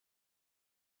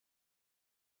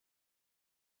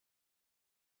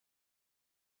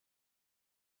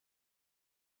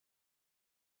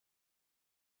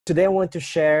today I want to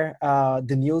share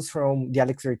the news from the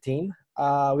Elixir team.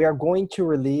 We are going to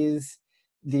release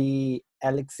the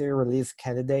Elixir release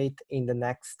candidate in the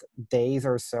next days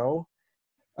or so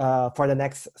for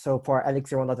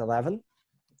Elixir 1.11.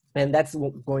 And that's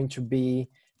going to be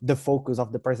the focus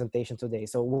of the presentation today.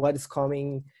 So what is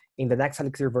coming in the next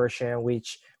Elixir version,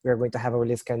 which we are going to have a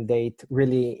release candidate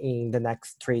really in the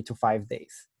next 3 to 5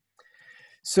 days.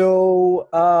 So,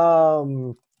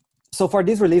 so for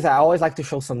this release, I always like to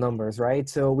show some numbers, right?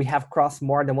 So we have crossed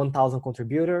more than 1,000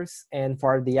 contributors, and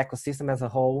for the ecosystem as a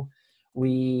whole,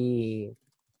 we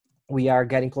are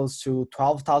getting close to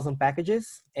 12,000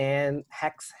 packages, and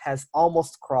Hex has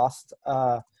almost crossed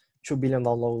 2 billion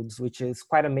downloads, which is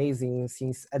quite amazing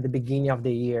since at the beginning of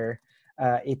the year,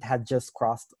 it had just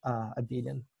crossed 1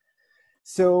 billion.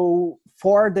 So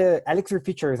for the Elixir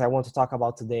features I want to talk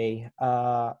about today,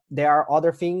 there are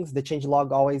other things. The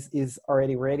changelog always is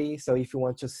already ready. So if you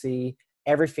want to see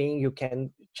everything, you can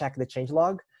check the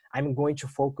changelog. I'm going to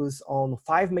focus on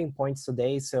 5 main points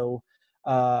today. So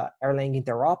Airline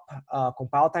interop,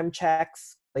 compile time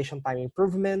checks, compilation time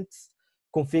improvements,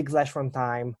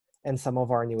 config/runtime, and some of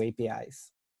our new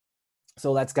APIs.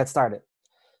 So let's get started.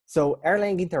 So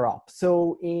Airline interop.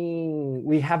 So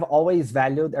we have always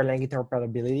valued Airline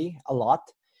interoperability a lot,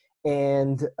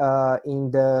 and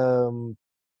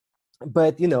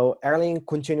but you know, Airline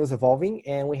continues evolving,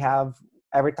 and we have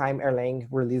every time Airline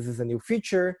releases a new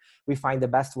feature, we find the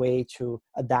best way to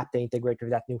adapt and integrate with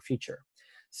that new feature.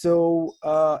 So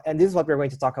and this is what we're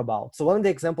going to talk about. So one of the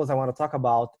examples I want to talk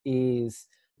about is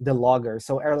the logger.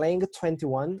 So Erlang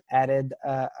 21 added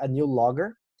a new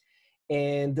logger,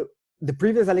 and the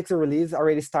previous Elixir release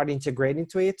already started integrating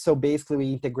to it. So basically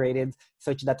we integrated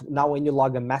such that now when you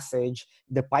log a message,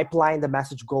 the pipeline the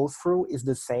message goes through is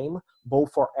the same,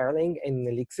 both for Erlang and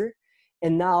Elixir.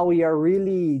 And now we are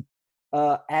really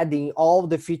adding all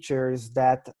the features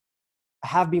that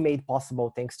have been made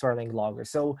possible thanks to Erlang logger.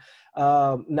 So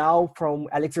now from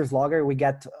Elixir's logger, we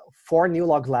get 4 new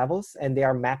log levels, and they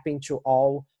are mapping to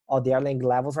all the Erlang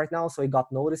levels right now. So we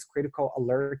got notice, critical,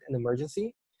 alert, and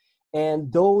emergency.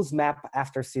 And those map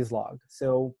after syslog.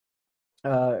 So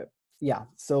yeah,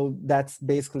 so that's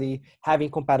basically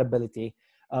having compatibility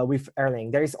with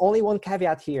Erlang. There is only one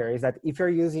caveat here, is that if you're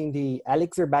using the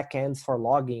Elixir backends for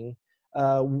logging,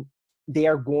 they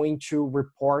are going to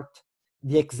report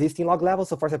the existing log level.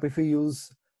 So for example, if you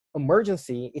use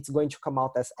emergency, it's going to come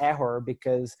out as error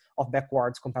because of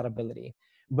backwards compatibility.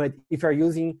 But if you're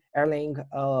using Erlang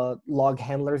log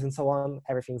handlers and so on,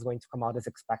 everything's going to come out as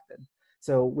expected.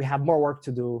 So we have more work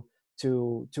to do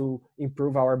to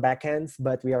improve our backends,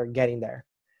 but we are getting there.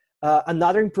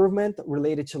 Another improvement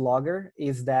related to logger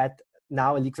is that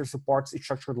now Elixir supports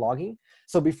structured logging.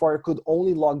 So before you could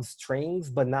only log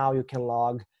strings, but now you can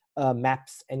log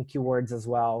maps and keywords as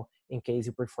well in case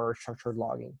you prefer structured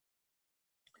logging.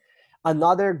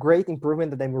 Another great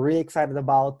improvement that I'm really excited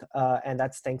about, and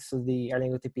that's thanks to the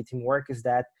Erlang OTP teamwork, is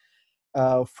that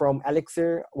from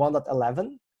Elixir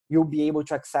 1.11, you'll be able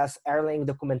to access Erlang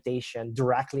documentation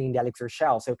directly in the Elixir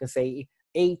shell. So you can say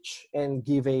H and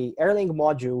give a Erlang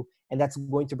module, and that's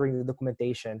going to bring the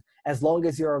documentation, as long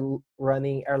as you're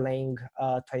running Erlang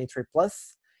 23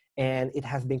 plus, and it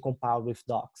has been compiled with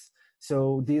docs.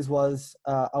 So this was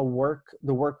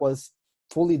the work was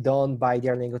fully done by the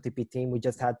Erlang OTP team. We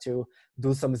just had to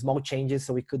do some small changes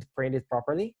so we could print it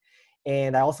properly.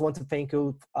 And I also want to thank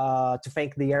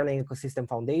the Airline Ecosystem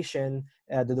Foundation,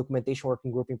 the documentation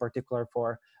working group in particular,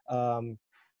 for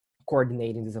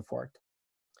coordinating this effort.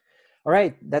 All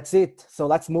right, that's it. So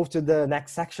let's move to the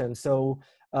next section. So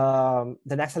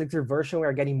the next Elixir version, we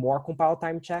are getting more compile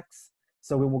time checks.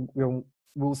 So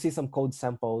we'll see some code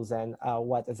samples and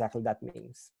what exactly that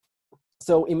means.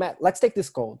 So let's take this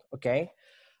code, okay?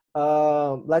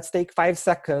 Let's take 5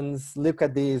 seconds, look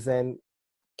at this, and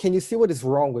can you see what is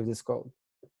wrong with this code?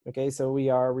 Okay, so we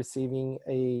are receiving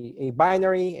a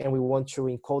binary, and we want to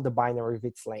encode the binary with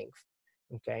its length,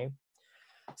 okay?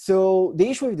 So the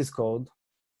issue with this code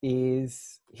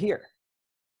is here,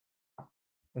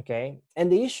 okay?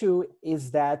 And the issue is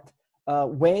that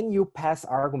when you pass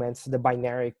arguments to the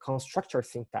binary constructor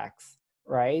syntax,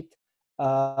 right,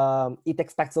 it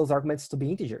expects those arguments to be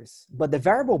integers. But the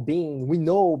variable being, we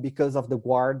know because of the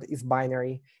guard is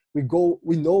binary. We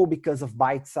know because of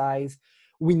byte size.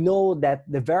 We know that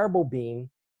the variable being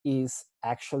is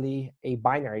actually a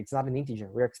binary. It's not an integer.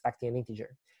 We're expecting an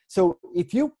integer. So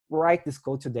if you write this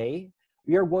code today,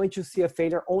 we are going to see a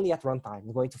failure only at runtime.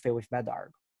 We're going to fail with bad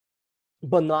arg,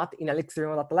 but not in Elixir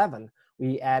 1.11.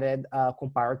 We added a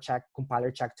compiler check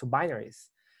to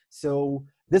binaries. So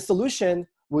the solution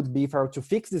would be to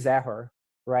fix this error,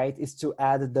 right, is to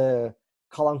add the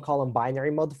colon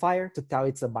binary modifier to tell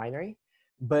it's a binary.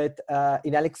 But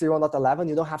in Elixir 1.11,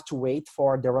 you don't have to wait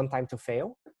for the runtime to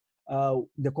fail.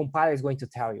 The compiler is going to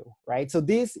tell you, right? So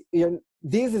this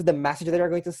is the message that you're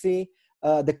going to see.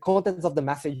 The contents of the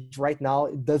message right now,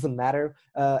 it doesn't matter.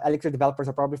 Elixir developers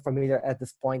are probably familiar at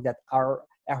this point that our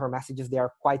error messages, they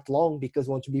are quite long because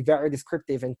we want to be very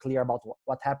descriptive and clear about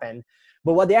what happened.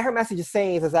 But what the error message is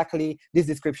saying is exactly this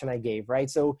description I gave, right?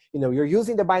 So, you're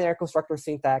using the binary constructor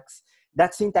syntax.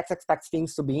 That syntax expects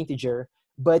things to be integer,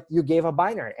 but you gave a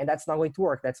binary, and that's not going to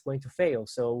work. That's going to fail.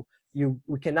 So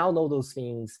we can now know those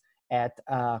things at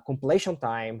compilation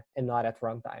time and not at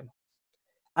runtime.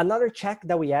 Another check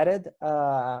that we added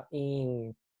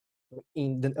in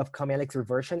the upcoming Elixir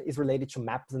version is related to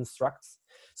maps and structs.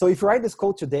 So if you write this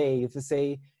code today, if you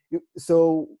say,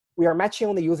 so we are matching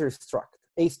on the user struct.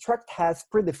 A struct has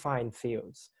predefined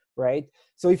fields, right?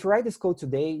 So if you write this code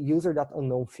today,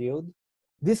 user.unknown field,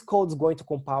 this code is going to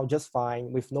compile just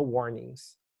fine with no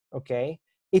warnings, okay?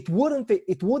 It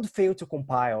would fail to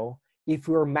compile if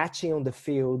we were matching on the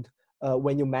field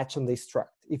when you match on the struct,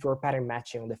 if you're pattern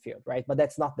matching on the field, right? But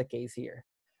that's not the case here.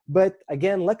 But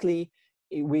again, luckily,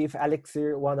 with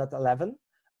Elixir 1.11,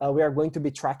 we are going to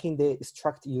be tracking the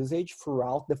struct usage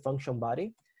throughout the function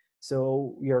body.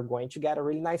 So you're going to get a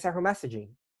really nice error message.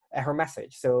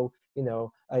 So,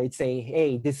 it's saying,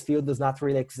 hey, this field does not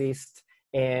really exist.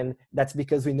 And that's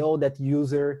because we know that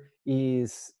user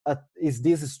is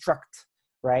this struct,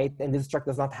 right? And this struct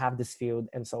does not have this field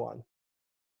and so on.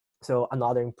 So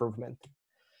another improvement.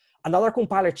 Another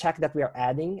compiler check that we are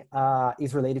adding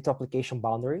is related to application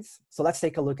boundaries. So let's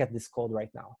take a look at this code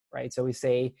right now, right? So we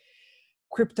say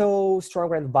crypto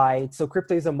stronger than byte. So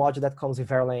crypto is a module that comes with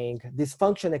Erlang. This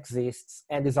function exists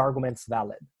and this argument's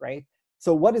valid, right?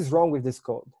 So what is wrong with this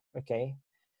code, okay?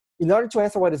 In order to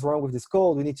answer what is wrong with this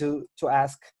code, we need to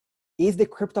ask, is the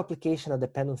crypto application a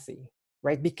dependency,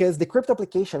 right? Because the crypto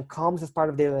application comes as part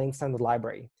of the Erlang standard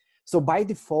library. So by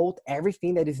default,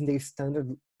 everything that is in the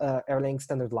standard Erlang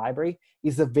standard library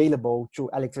is available to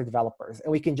Elixir developers,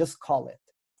 and we can just call it.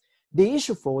 The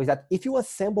issue for is that if you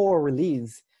assemble a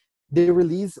release, the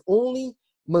release only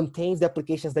maintains the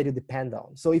applications that you depend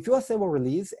on. So if you assemble a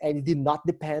release and it did not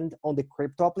depend on the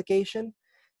crypto application,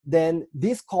 then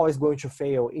this call is going to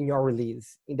fail in your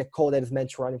release, in the code that is meant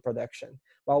to run in production,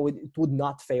 while it would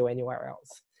not fail anywhere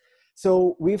else.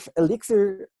 So with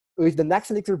Elixir, with the next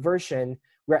Elixir version,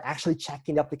 we're actually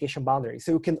checking the application boundary.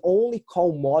 So you can only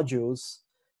call modules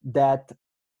that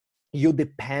you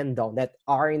depend on, that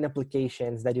are in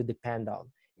applications that you depend on.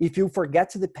 If you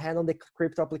forget to depend on the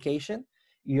crypto application,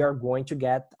 you're going to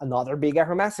get another big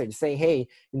error message saying, hey,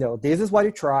 this is what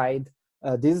you tried,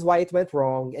 this is why it went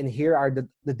wrong, and here are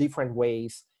the different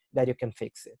ways that you can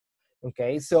fix it.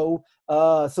 Okay, so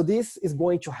this is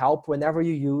going to help whenever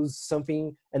you use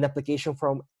something, an application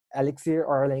from Elixir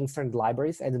or Erlang standard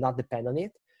libraries and do not depend on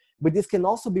it. But this can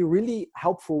also be really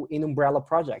helpful in umbrella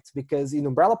projects, because in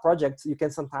umbrella projects, you can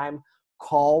sometimes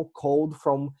call code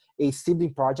from a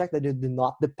sibling project that you do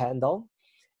not depend on.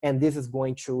 And this is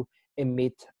going to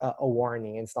emit a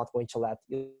warning, and it's not going to let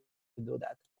you do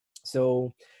that.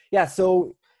 So yeah,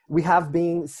 so we have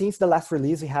been, since the last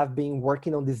release, we have been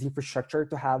working on this infrastructure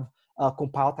to have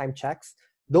compile time checks.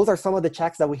 Those are some of the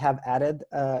checks that we have added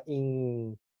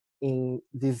in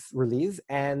this release,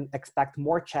 and expect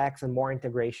more checks and more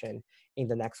integration in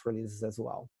the next releases as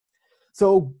well.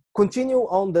 So continue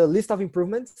on the list of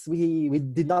improvements. We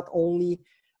did not only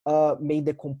made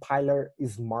the compiler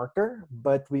smarter,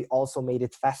 but we also made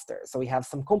it faster. So we have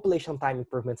some compilation time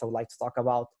improvements I would like to talk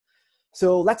about.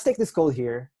 So let's take this code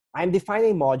here. I'm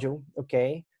defining a module,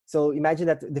 okay? So imagine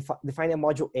that defining a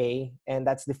module A, and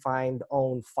that's defined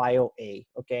on file A,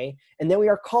 okay? And then we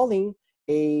are calling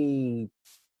a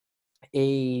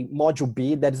module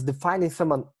B that is defined in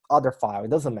some other file.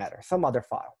 It doesn't matter, some other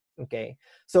file, okay?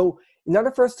 So in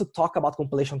order for us to talk about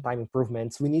compilation time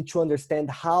improvements, we need to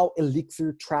understand how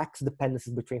Elixir tracks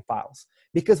dependencies between files.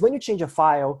 Because when you change a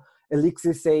file,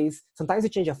 Elixir says, sometimes you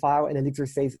change a file and Elixir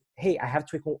says, hey, I have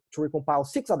to recompile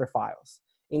 6 other files.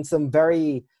 In some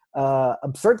very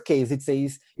absurd case, it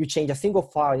says you change a single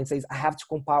file and it says, I have to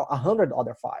compile 100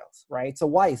 other files, right? So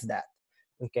why is that?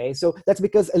 Okay, so that's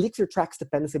because Elixir tracks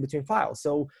dependency between files.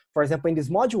 So for example, in this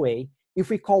module A, if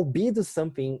we call B to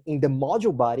something in the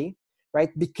module body,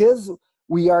 right, because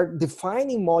we are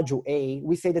defining module A,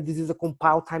 we say that this is a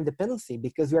compile time dependency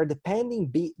because we are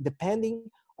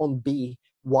depending on B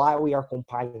while we are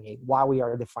compiling A, while we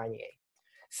are defining A.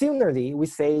 Similarly, we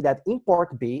say that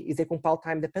import B is a compile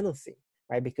time dependency,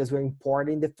 right, because we're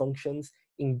importing the functions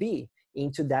in B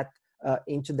into that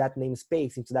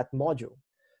namespace, into that module.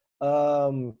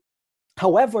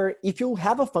 However, if you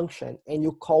have a function and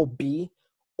you call B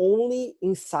only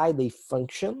inside a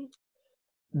function,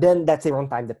 then that's a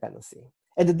runtime dependency.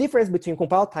 And the difference between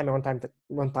compile time and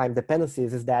runtime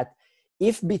dependencies is that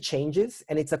if B changes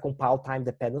and it's a compile time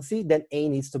dependency, then A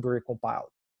needs to be recompiled.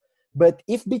 But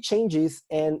if B changes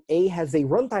and A has a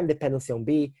runtime dependency on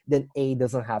B, then A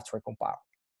doesn't have to recompile.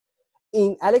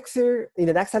 In Elixir, in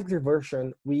the next Elixir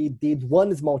version, we did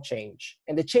one small change.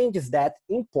 And the change is that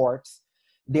imports,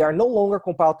 they are no longer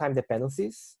compile time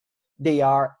dependencies, they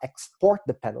are export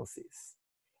dependencies.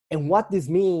 And what this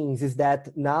means is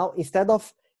that now, instead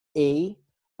of A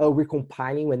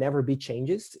recompiling whenever B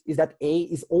changes, is that A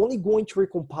is only going to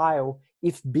recompile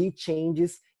if B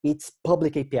changes its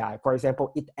public API. For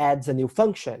example, it adds a new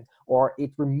function or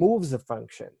it removes a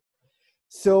function.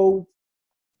 So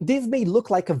this may look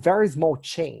like a very small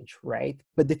change, right?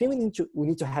 But the thing we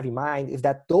need to have in mind is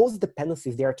that those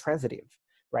dependencies, they are transitive,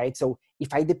 right? So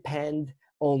if I depend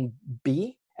on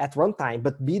B at runtime,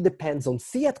 but B depends on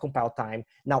C at compile time,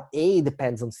 now A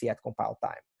depends on C at compile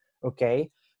time,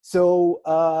 okay? So,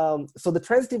 so the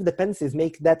transitive dependencies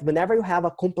make that whenever you have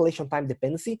a compilation time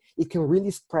dependency, it can really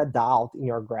spread out in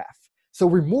your graph. So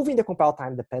removing the compile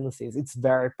time dependencies, it's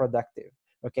very productive,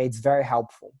 okay? It's very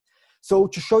helpful. So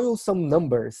to show you some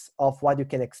numbers of what you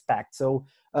can expect, so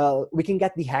we can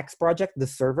get the Hex project, the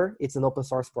server, it's an open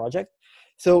source project.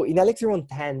 So in Elixir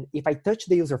 1.10, if I touch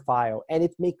the user file, and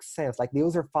it makes sense, like the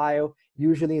user file,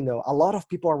 usually, you know, a lot of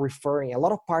people are referring, a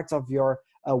lot of parts of your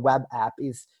web app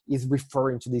is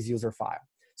referring to this user file.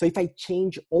 So if I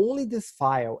change only this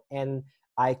file and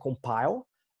I compile,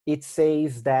 it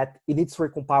says that it needs to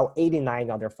recompile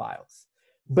 89 other files.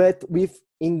 But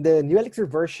in the new Elixir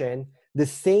version, the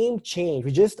same change,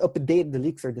 we just updated the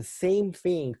Elixir, the same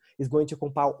thing is going to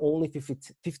compile only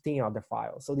 15 other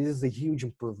files. So this is a huge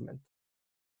improvement.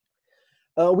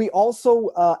 We also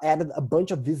added a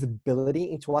bunch of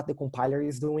visibility into what the compiler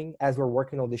is doing as we're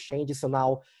working on these changes. So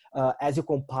now, as you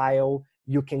compile,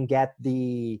 you can get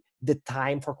the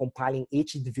time for compiling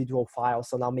each individual file.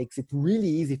 So now makes it really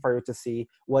easy for you to see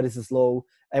what is slow.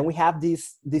 And we have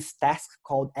this task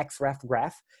called xref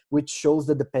graph, which shows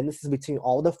the dependencies between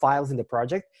all the files in the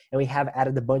project. And we have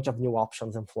added a bunch of new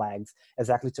options and flags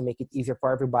exactly to make it easier for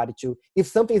everybody to, if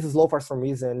something is slow for some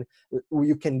reason,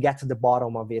 you can get to the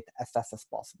bottom of it as fast as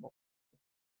possible.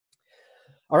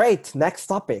 All right, next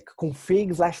topic,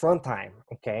 config/runtime.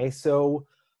 Okay, so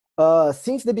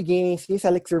since the beginning, since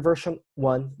Elixir version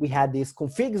 1, we had this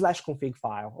config/config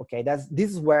file. Okay, this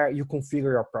is where you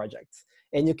configure your projects,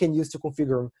 and you can use to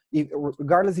configure,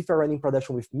 regardless if you're running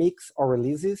production with mix or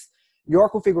releases, your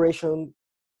configuration,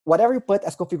 whatever you put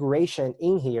as configuration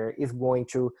in here is going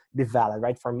to be valid,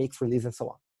 right, for mix, release, and so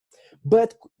on.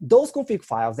 But those config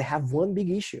files, they have one big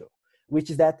issue, which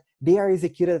is that they are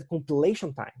executed at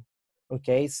compilation time.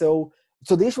 Okay, so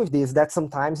the issue with this is that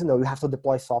sometimes, you know, you have to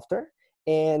deploy software,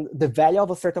 and the value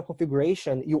of a certain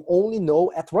configuration you only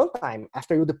know at runtime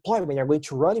after you deploy, when you're going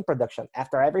to run in production,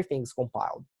 after everything's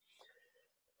compiled.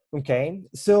 Okay,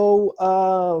 so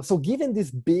so given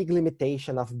this big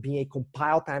limitation of being a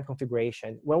compile time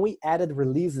configuration, when we added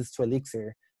releases to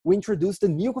Elixir, we introduced a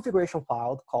new configuration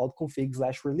file called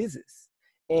config/releases.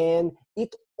 And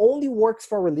it only works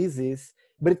for releases,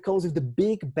 but it comes with the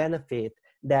big benefit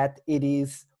that it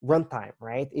is runtime,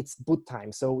 right? It's boot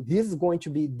time. So this is going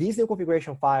to be, this new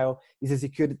configuration file is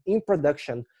executed in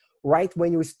production right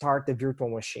when you start the virtual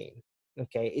machine.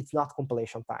 Okay, it's not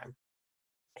compilation time.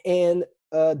 And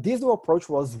this new approach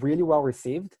was really well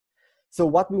received. So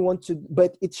what we want to,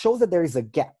 but it shows that there is a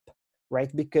gap,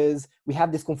 right? Because we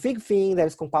have this config thing that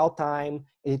is compile time,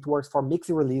 and it works for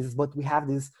mixing releases, but we have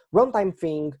this runtime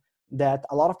thing that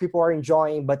a lot of people are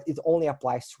enjoying, but it only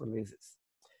applies to releases.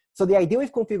 So the idea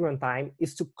with config runtime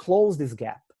is to close this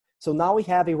gap. So now we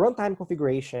have a runtime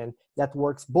configuration that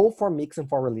works both for mix and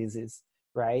for releases,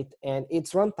 right? And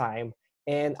it's runtime.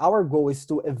 And our goal is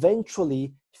to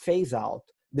eventually phase out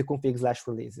the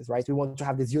config/releases, right? We want to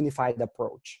have this unified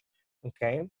approach,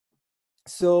 okay?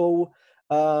 So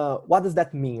what does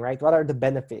that mean, right? What are the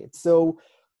benefits? So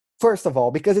first of all,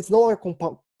 because it's no longer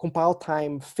compile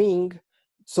time thing,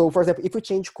 so for example, if we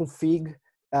change config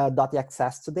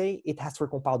 .access today, it has to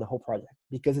recompile the whole project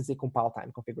because it's a compile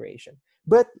time configuration.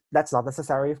 But that's not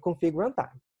necessary with config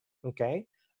runtime, okay?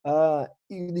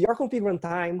 Your config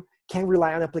runtime can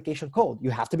rely on application code.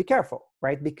 You have to be careful,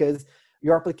 right? Because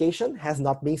your application has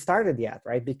not been started yet,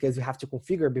 right? Because you have to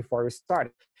configure before you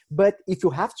start. But if you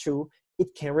have to,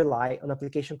 it can rely on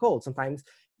application code. Sometimes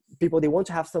people, they want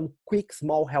to have some quick,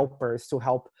 small helpers to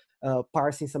help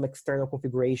parsing some external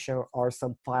configuration or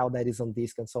some file that is on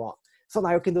disk and so on. So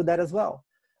now you can do that as well.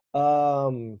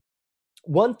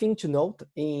 One thing to note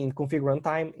in config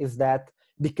runtime is that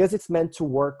because it's meant to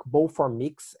work both for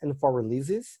mix and for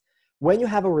releases, when you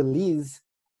have a release,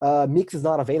 mix is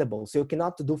not available. So you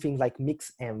cannot do things like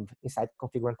mix env inside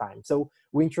config runtime. So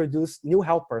we introduced new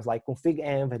helpers like config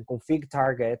env and config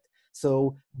target.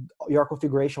 So your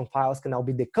configuration files can now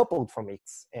be decoupled from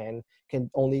mix and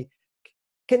can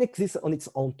exist on its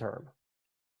own term.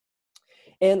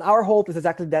 And our hope is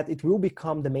exactly that it will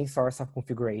become the main source of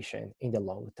configuration in the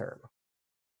long term.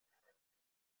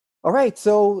 All right,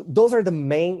 so those are the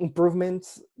main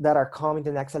improvements that are coming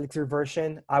in the next Elixir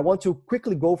version. I want to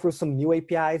quickly go through some new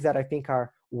APIs that I think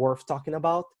are worth talking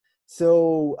about.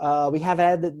 So we have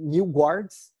added new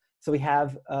guards. So we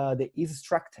have the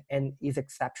isStruct and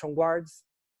isException guards.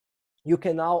 You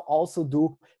can now also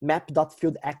do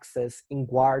map.fieldAccess in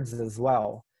guards as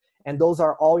well. And those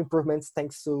are all improvements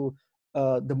thanks to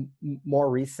the more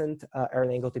recent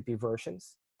Erlang OTP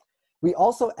versions. We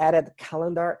also added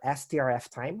calendar strf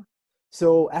time.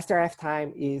 So strf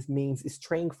time means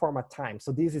string format time.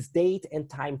 So this is date and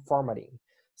time formatting.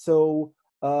 So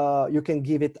you can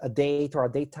give it a date or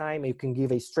a date time. You can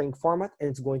give a string format, and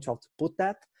it's going to output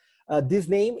that. This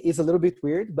name is a little bit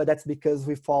weird, but that's because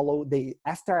we follow the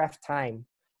strf time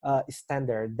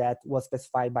standard that was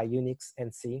specified by Unix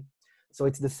and C. So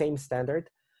it's the same standard.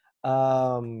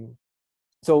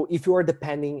 So if you are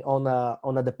depending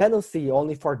on a dependency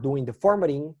only for doing the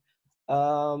formatting,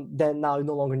 then now you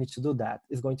no longer need to do that.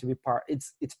 It's going to be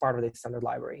it's part of the standard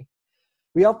library.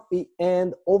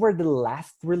 And over the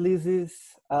last releases,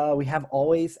 we have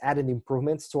always added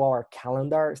improvements to our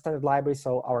calendar standard library,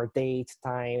 so our date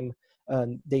time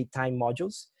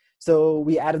modules. So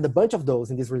we added a bunch of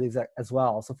those in this release as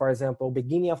well. So for example,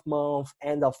 beginning of month,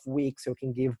 end of week, so you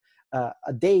can give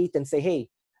a date and say, hey,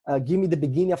 give me the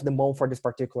beginning of the month for this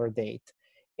particular date.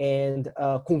 And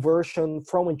conversion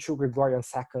from and to Gregorian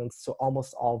seconds to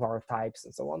almost all of our types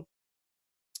and so on.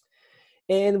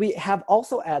 And we have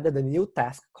also added a new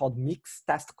task called mixed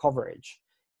test coverage.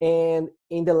 And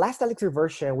in the last Elixir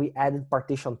version, we added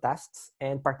partition tests.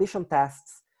 And partition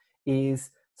tests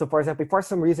is, so for example, if for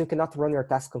some reason you cannot run your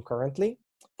test concurrently,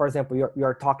 for example,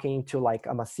 you're talking to like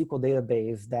a MySQL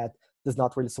database that does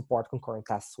not really support concurrent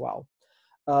tests well.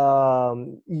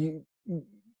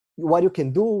 What you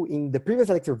can do in the previous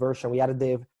Elixir version, we added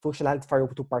the functionality for you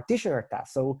to partition your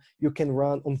tests. So you can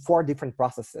run on 4 different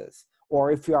processes.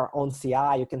 Or if you are on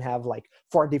CI, you can have like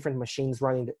 4 different machines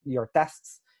running your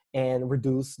tests and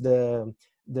reduce the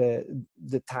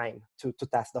time to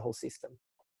test the whole system.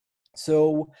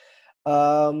 So,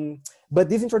 but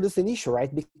this introduced an issue,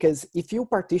 right? Because if you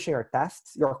partition your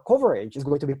tests, your coverage is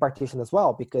going to be partitioned as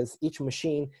well, because each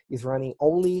machine is running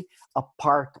only a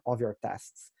part of your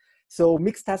tests. So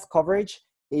mixed test coverage,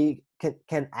 it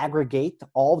can aggregate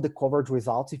all of the coverage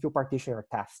results if you partition your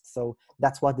tests. So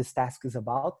that's what this task is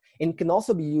about. And it can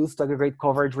also be used to aggregate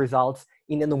coverage results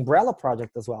in an umbrella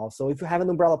project as well. So if you have an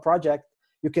umbrella project,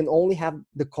 you can only have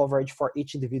the coverage for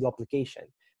each individual application.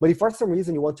 But if for some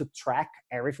reason you want to track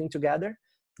everything together,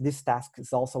 this task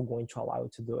is also going to allow you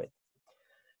to do it.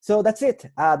 So that's it.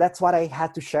 That's what I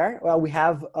had to share. Well, we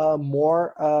have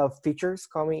more features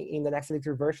coming in the next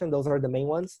Elixir version. Those are the main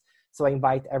ones. So I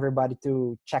invite everybody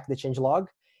to check the changelog.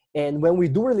 And when we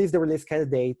do release the release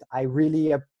candidate, I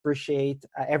really appreciate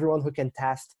everyone who can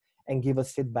test and give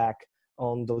us feedback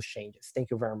on those changes.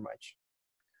 Thank you very much.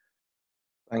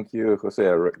 Thank you, Jose.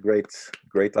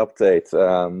 Great update.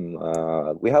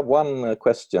 We have one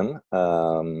question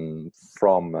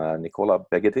from Nicola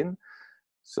Begedin.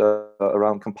 So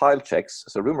around compile checks,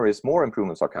 so rumor is more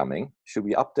improvements are coming. Should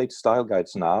we update style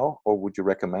guides now, or would you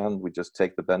recommend we just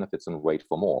take the benefits and wait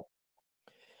for more?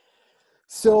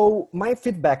 So my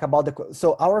feedback about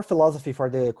so our philosophy for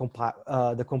the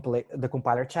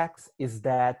compiler checks is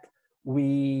that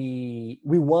we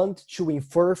want to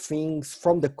infer things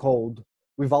from the code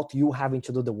without you having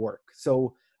to do the work.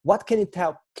 So what can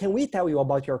we tell you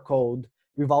about your code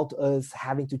without us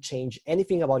having to change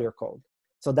anything about your code?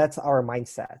 So that's our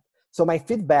mindset. So my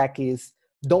feedback is,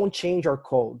 don't change your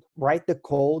code. Write the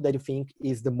code that you think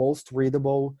is the most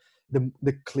readable,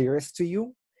 the clearest to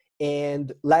you,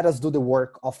 and let us do the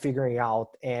work of figuring out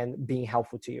and being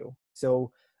helpful to you.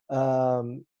 So,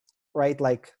 right,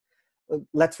 like,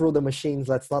 let's rule the machines.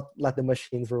 Let's not let the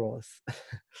machines rule us.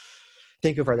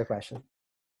 Thank you for the question.